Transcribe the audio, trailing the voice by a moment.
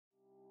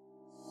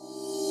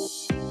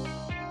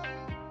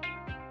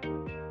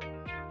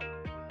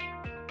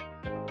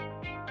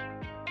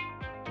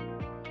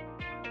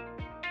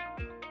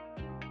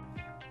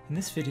In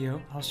this video,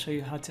 I'll show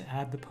you how to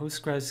add the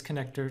Postgres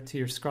connector to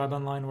your Scribe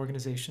Online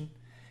organization,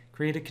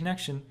 create a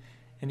connection,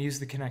 and use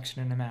the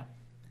connection in a map.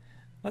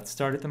 Let's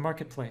start at the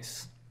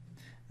marketplace.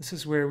 This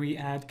is where we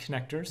add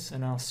connectors,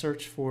 and I'll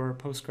search for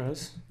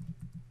Postgres.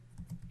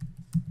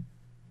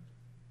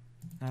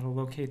 That'll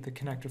locate the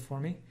connector for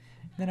me.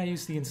 And then I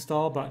use the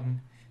install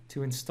button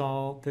to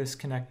install this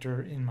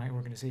connector in my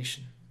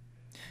organization.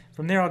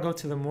 From there, I'll go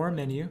to the More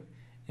menu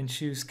and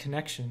choose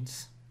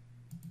Connections.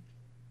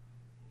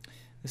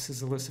 This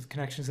is a list of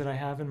connections that I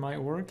have in my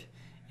org,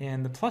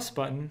 and the plus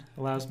button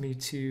allows me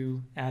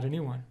to add a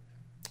new one.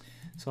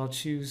 So I'll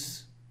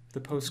choose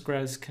the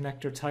Postgres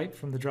connector type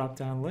from the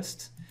drop-down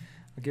list.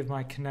 I'll give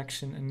my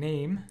connection a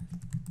name.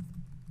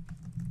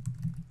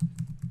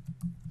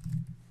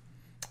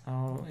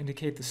 I'll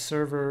indicate the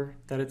server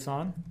that it's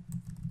on,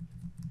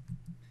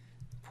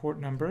 port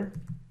number,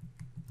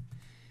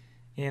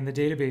 and the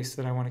database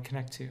that I want to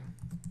connect to.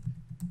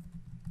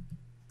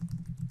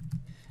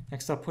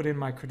 Next, I'll put in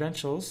my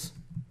credentials.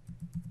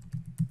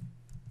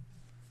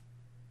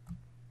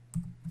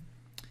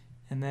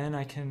 And then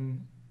I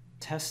can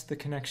test the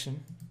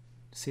connection,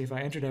 see if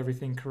I entered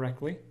everything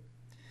correctly.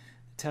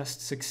 The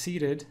test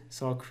succeeded,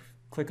 so I'll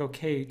click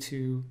OK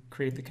to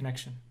create the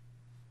connection.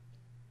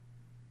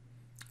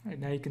 All right,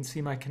 now you can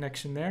see my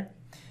connection there,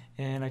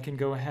 and I can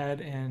go ahead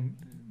and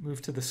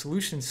move to the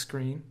solutions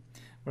screen,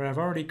 where I've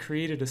already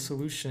created a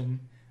solution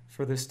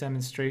for this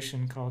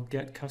demonstration called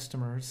Get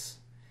Customers.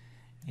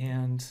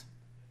 And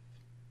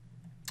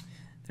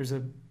there's a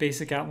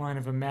basic outline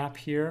of a map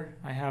here.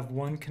 I have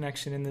one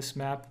connection in this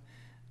map,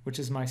 which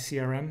is my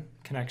CRM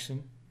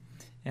connection,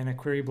 and a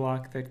query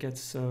block that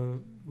gets a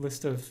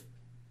list of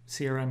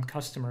CRM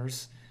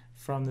customers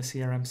from the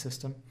CRM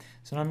system.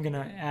 So I'm going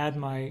to add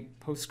my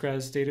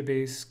Postgres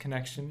database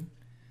connection,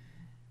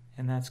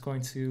 and that's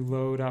going to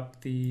load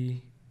up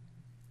the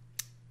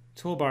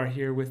toolbar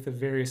here with the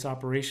various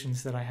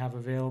operations that I have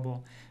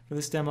available. For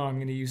this demo, I'm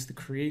going to use the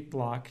create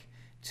block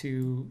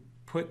to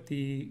put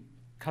the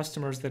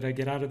customers that I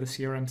get out of the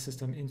CRM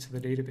system into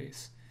the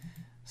database.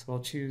 So I'll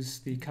choose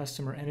the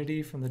customer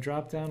entity from the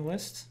drop-down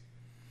list,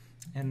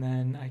 and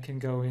then I can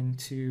go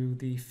into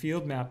the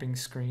field mapping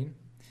screen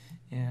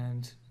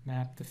and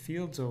map the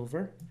fields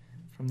over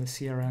from the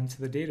CRM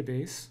to the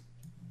database.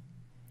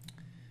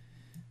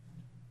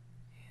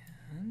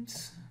 And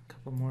a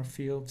couple more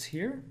fields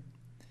here.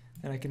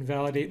 Then I can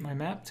validate my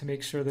map to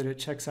make sure that it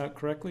checks out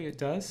correctly. It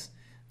does.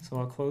 So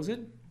I'll close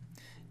it.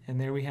 And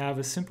there we have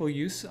a simple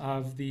use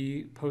of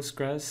the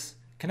Postgres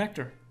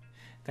connector.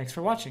 Thanks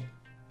for watching.